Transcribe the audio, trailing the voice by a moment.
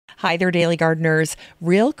Hi there, Daily Gardeners.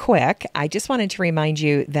 Real quick, I just wanted to remind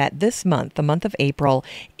you that this month, the month of April,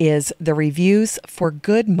 is the Reviews for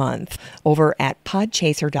Good month over at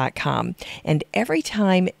podchaser.com. And every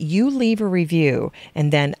time you leave a review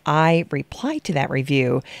and then I reply to that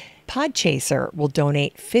review, Podchaser will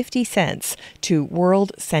donate 50 cents to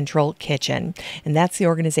World Central Kitchen. And that's the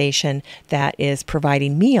organization that is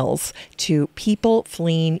providing meals to people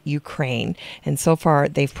fleeing Ukraine. And so far,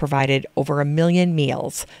 they've provided over 1 million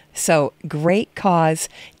meals. So great cause.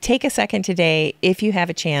 Take a second today, if you have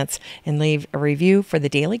a chance, and leave a review for the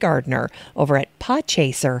Daily Gardener over at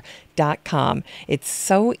podchaser.com. It's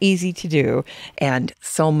so easy to do, and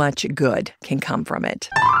so much good can come from it.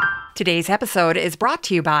 Today's episode is brought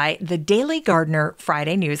to you by the Daily Gardener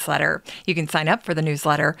Friday newsletter. You can sign up for the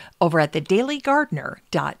newsletter over at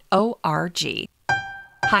thedailygardener.org.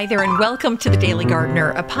 Hi there, and welcome to The Daily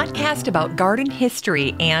Gardener, a podcast about garden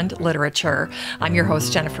history and literature. I'm your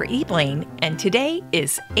host, Jennifer Ebling, and today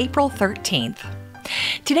is April 13th.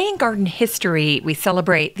 Today in garden history, we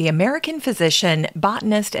celebrate the American physician,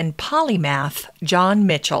 botanist, and polymath John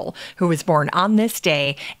Mitchell, who was born on this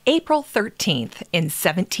day, April 13th, in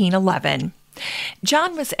 1711.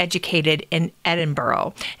 John was educated in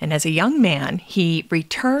Edinburgh, and as a young man, he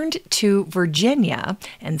returned to Virginia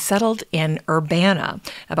and settled in Urbana,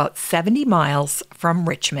 about 70 miles from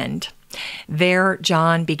Richmond. There,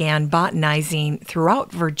 John began botanizing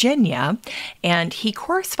throughout Virginia, and he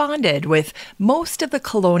corresponded with most of the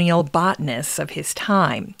colonial botanists of his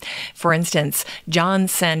time. For instance, John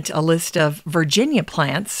sent a list of Virginia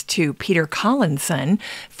plants to Peter Collinson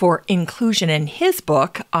for inclusion in his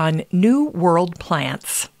book on New World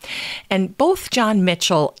plants. And both John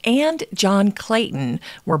Mitchell and John Clayton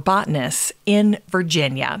were botanists in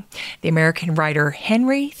Virginia. The American writer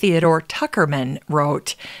Henry Theodore Tuckerman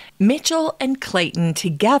wrote, "Mitchell and Clayton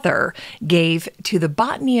together gave to the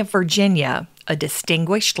botany of Virginia a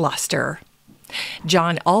distinguished luster."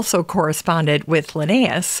 John also corresponded with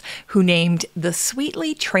Linnaeus, who named the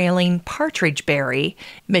sweetly trailing partridge berry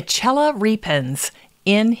Mitchella repens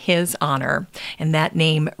in his honor. And that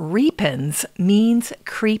name, repens, means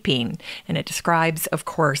creeping, and it describes, of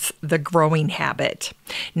course, the growing habit.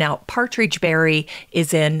 Now, partridge berry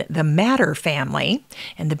is in the madder family,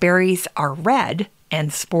 and the berries are red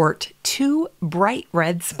and sport 2 bright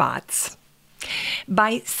red spots.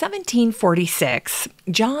 By 1746,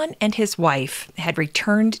 John and his wife had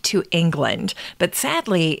returned to England, but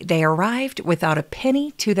sadly, they arrived without a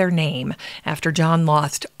penny to their name after John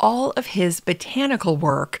lost all of his botanical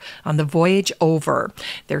work on the voyage over.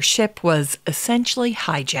 Their ship was essentially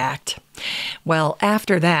hijacked. Well,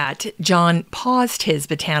 after that, John paused his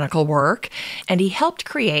botanical work, and he helped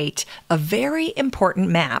create a very important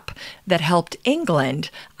map that helped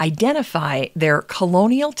England identify their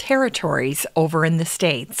colonial territories over in the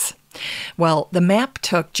States. Well, the map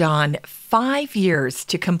took John 5 years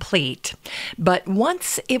to complete, but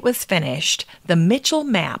once it was finished, the Mitchell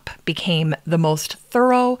map became the most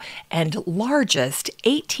thorough and largest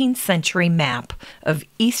 18th century map of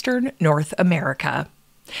eastern North America.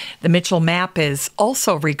 The Mitchell map is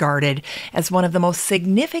also regarded as one of the most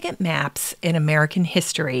significant maps in American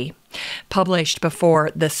history. Published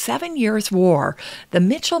before the 7 Years' War, the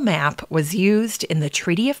Mitchell map was used in the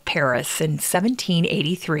Treaty of Paris in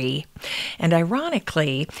 1783, and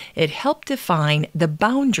ironically, it helped define the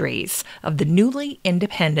boundaries of the newly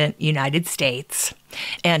independent United States.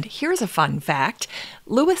 And here's a fun fact: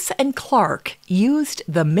 Lewis and Clark used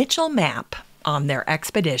the Mitchell map on their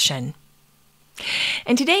expedition.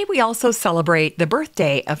 And today we also celebrate the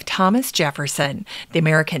birthday of Thomas Jefferson, the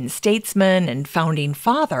American statesman and founding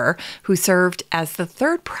father who served as the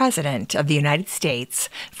 3rd president of the United States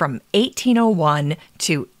from 1801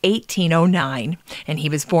 to 1809. And he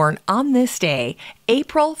was born on this day,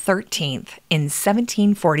 April 13th, in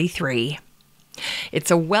 1743. It's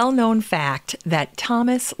a well-known fact that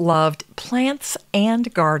Thomas loved plants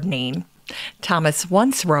and gardening. Thomas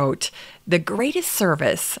once wrote, "The greatest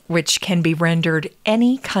service which can be rendered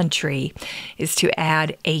any country is to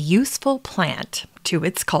add a useful plant to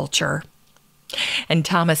its culture." And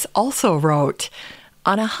Thomas also wrote,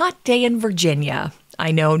 "On a hot day in Virginia,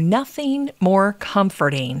 I know nothing more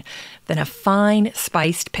comforting than a fine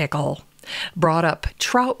spiced pickle, brought up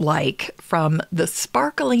trout-like from the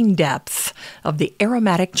sparkling depths of the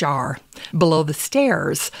aromatic jar below the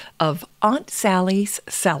stairs of Aunt Sally's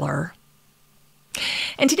cellar."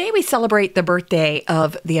 And today we celebrate the birthday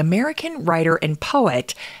of the American writer and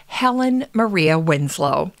poet Helen Maria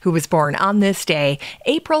Winslow, who was born on this day,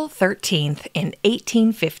 April 13th, in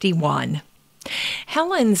 1851.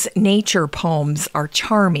 Helen's nature poems are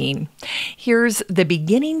charming. Here's the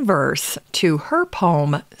beginning verse to her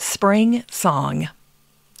poem, Spring Song.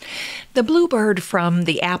 The bluebird from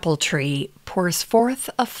the apple tree pours forth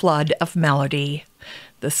a flood of melody.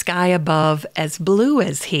 The sky above, as blue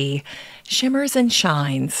as he, shimmers and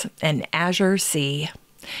shines, an azure sea.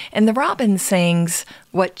 And the robin sings,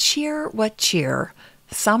 what cheer,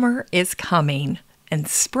 summer is coming, and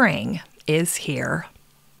spring is here.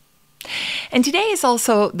 And today is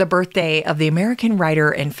also the birthday of the American writer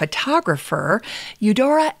and photographer,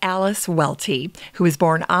 Eudora Alice Welty, who was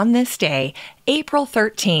born on this day, April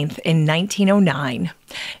 13th in 1909.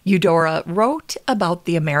 Eudora wrote about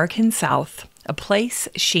the American South, a place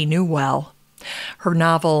she knew well. Her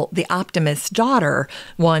novel, The Optimist's Daughter,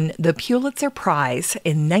 won the Pulitzer Prize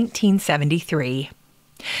in 1973.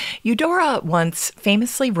 Eudora once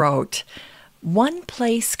famously wrote, "One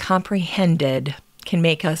place comprehended can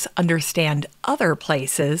make us understand other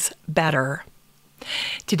places better."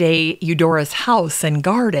 Today, Eudora's house and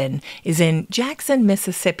garden is in Jackson,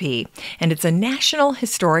 Mississippi, and it's a National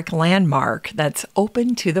Historic Landmark that's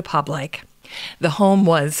open to the public. The home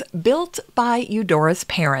was built by Eudora's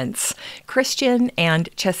parents, Christian and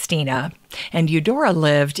Chestina, and Eudora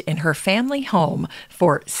lived in her family home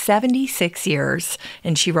for 76 years,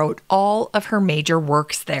 and she wrote all of her major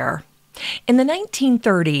works there. In the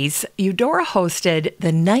 1930s, Eudora hosted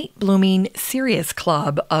the Night Blooming Sirius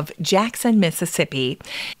Club of Jackson, Mississippi.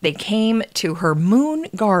 They came to her moon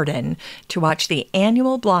garden to watch the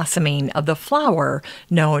annual blossoming of the flower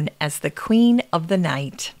known as the Queen of the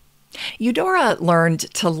Night. Eudora learned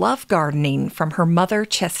to love gardening from her mother,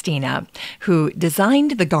 Chestina, who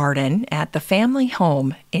designed the garden at the family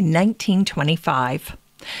home in 1925.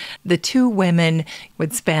 The two women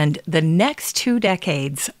would spend the next 2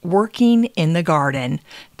 decades working in the garden,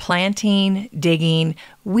 planting, digging,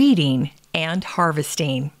 weeding, and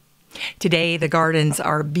harvesting. Today, the gardens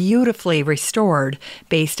are beautifully restored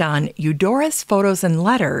based on Eudora's photos and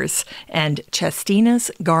letters and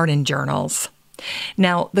Chestina's garden journals.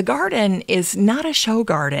 Now, the garden is not a show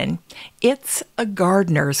garden. It's a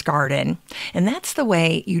gardener's garden, and that's the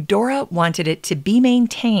way Eudora wanted it to be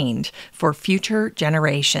maintained for future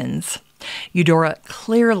generations. Eudora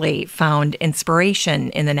clearly found inspiration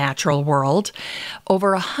in the natural world.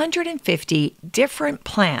 Over 150 different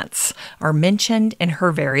plants are mentioned in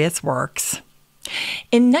her various works.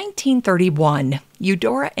 In 1931,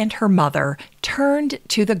 Eudora and her mother turned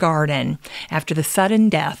to the garden after the sudden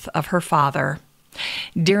death of her father.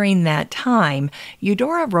 During that time,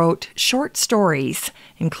 Eudora wrote short stories,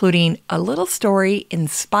 including a little story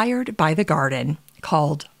inspired by the garden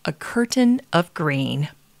called A Curtain of Green.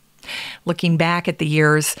 Looking back at the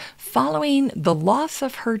years following the loss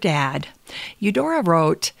of her dad, Eudora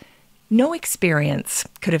wrote, "No experience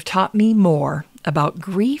could have taught me more about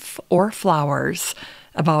grief or flowers,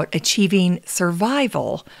 about achieving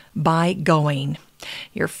survival by going.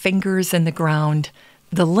 Your fingers in the ground,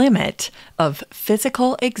 the limit of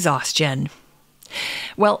physical exhaustion."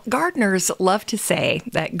 Well, gardeners love to say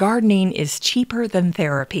that gardening is cheaper than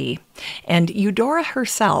therapy, and Eudora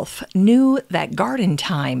herself knew that garden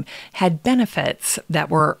time had benefits that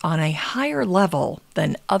were on a higher level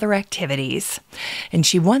than other activities. And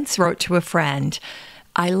she once wrote to a friend,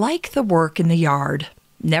 "I like the work in the yard,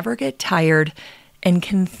 never get tired, and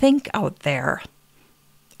can think out there."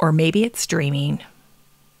 Or maybe it's dreaming.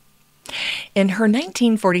 In her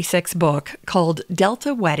 1946 book called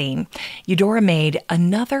Delta Wedding, Eudora made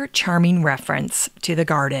another charming reference to the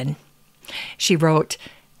garden. She wrote,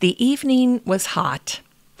 "The evening was hot.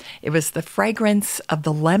 It was the fragrance of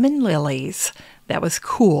the lemon lilies that was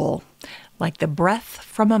cool, like the breath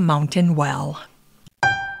from a mountain well."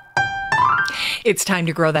 It's time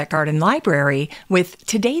to grow that garden library with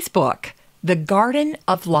today's book, The Garden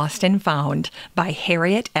of Lost and Found by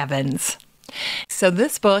Harriet Evans. So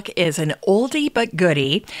this book is an oldie but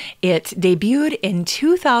goodie. It debuted in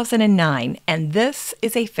 2009, and this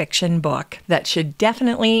is a fiction book that should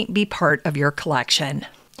definitely be part of your collection.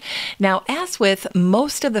 Now, as with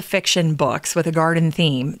most of the fiction books with a garden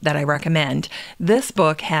theme that I recommend, this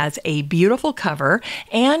book has a beautiful cover,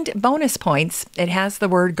 and bonus points, it has the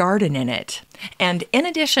word garden in it. And in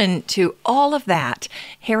addition to all of that,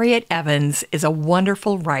 Harriet Evans is a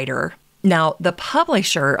wonderful writer. Now, the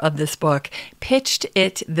publisher of this book pitched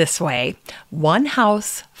it this way: 1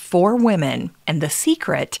 house, 4 women and the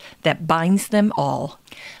secret that binds them all.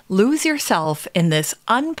 Lose yourself in this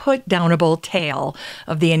unput-downable tale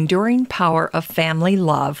of the enduring power of family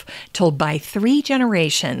love told by 3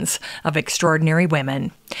 generations of extraordinary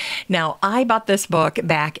women. Now, I bought this book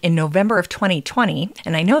back in November of 2020,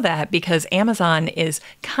 and I know that because Amazon is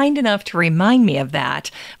kind enough to remind me of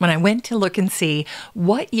that when I went to look and see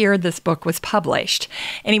what year this book was published.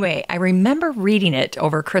 Anyway, I remember reading it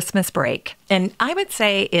over Christmas break, and I would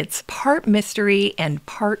say it's part mystery and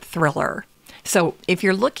part thriller. So if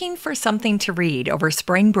you're looking for something to read over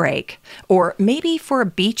spring break, or maybe for a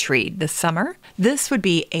beach read this summer, this would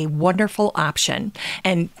be a wonderful option.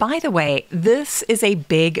 And by the way, this is a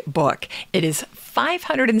big book. It is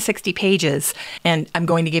 560 pages, and I'm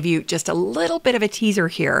going to give you just a little bit of a teaser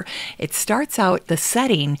here. It starts out, the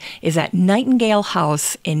setting is at Nightingale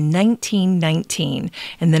House in 1919,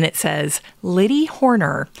 and then it says, Liddy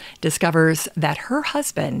Horner discovers that her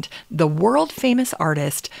husband, the world-famous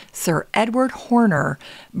artist Sir Edward Horner,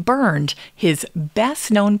 burned his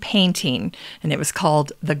best-known painting, and it was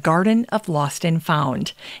called The Garden of Lost and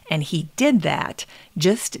Found, and he did that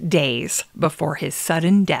just days before his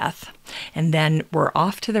sudden death. And then we're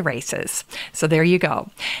off to the races. So there you go.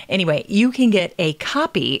 Anyway, you can get a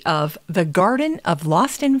copy of The Garden of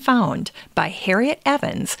Lost and Found by Harriet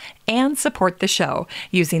Evans and support the show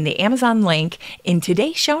using the Amazon link in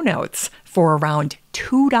today's show notes for around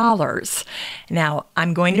 $2. Now,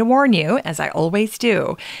 I'm going to warn you, as I always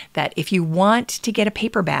do, that if you want to get a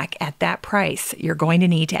paperback at that price, you're going to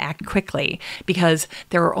need to act quickly because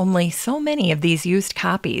there are only so many of these used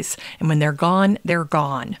copies, and when they're gone, they're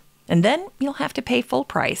gone. And then you'll have to pay full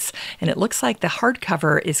price. And it looks like the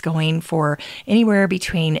hardcover is going for anywhere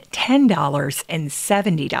between $10 and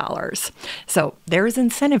 $70. So there's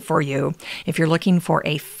incentive for you if you're looking for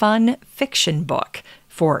a fun fiction book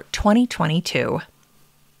for 2022.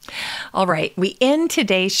 All right, we end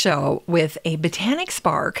today's show with a botanic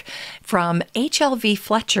spark from H.L.V.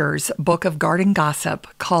 Fletcher's book of garden gossip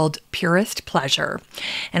called Purest Pleasure.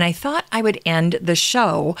 And I thought I would end the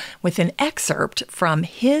show with an excerpt from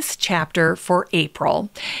his chapter for April.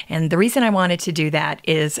 And the reason I wanted to do that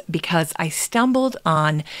is because I stumbled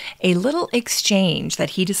on a little exchange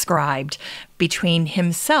that he described between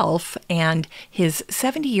himself and his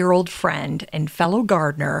 70-year-old friend and fellow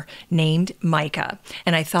gardener named Micah.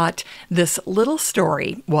 And I thought this little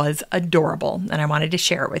story was adorable, and I wanted to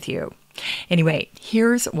share it with you. Anyway,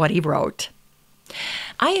 here's what he wrote.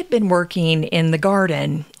 I had been working in the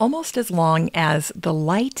garden almost as long as the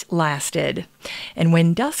light lasted, and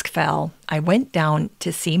when dusk fell, I went down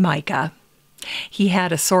to see Micah. He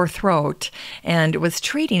had a sore throat and was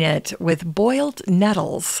treating it with boiled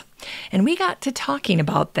nettles, and we got to talking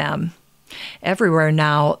about them. Everywhere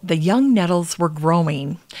now, the young nettles were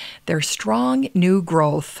growing, their strong new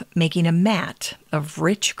growth making a mat of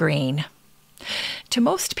rich green. To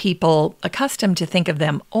most people, accustomed to think of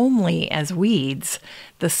them only as weeds,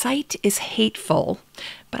 the sight is hateful,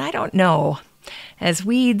 but I don't know. As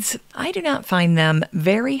weeds, I do not find them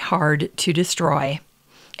very hard to destroy.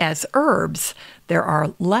 As herbs, there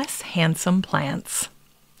are less handsome plants.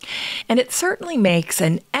 And it certainly makes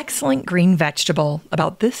an excellent green vegetable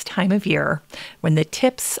about this time of year when the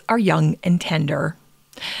tips are young and tender.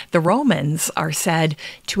 The Romans are said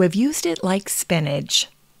to have used it like spinach.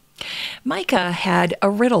 Micah had a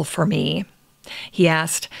riddle for me. He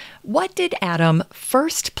asked, "What did Adam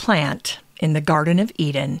first plant in the Garden of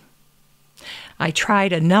Eden?" I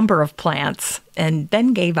tried a number of plants and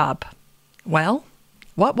then gave up. Well,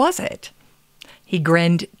 what was it? He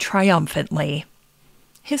grinned triumphantly.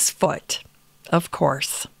 His foot, of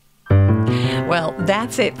course. Well,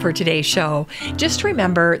 that's it for today's show. Just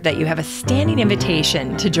remember that you have a standing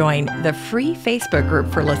invitation to join the free Facebook group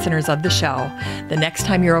for listeners of the show. The next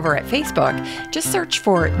time you're over at Facebook, just search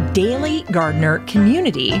for Daily Gardener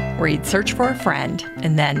Community, where you'd search for a friend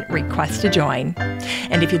and then request to join.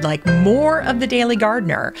 And if you'd like more of The Daily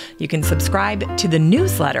Gardener, you can subscribe to the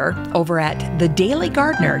newsletter over at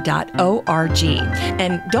thedailygardener.org.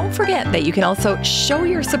 And don't forget that you can also show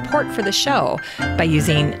your support for the show by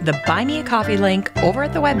using the Buy Me a Coffee link over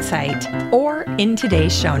at the website or in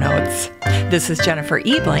today's show notes. This is Jennifer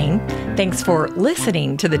Ebling. Thanks for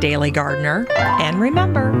listening to The Daily Gardener. And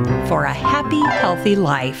remember, for a happy, healthy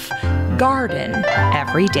life, garden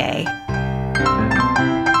every day.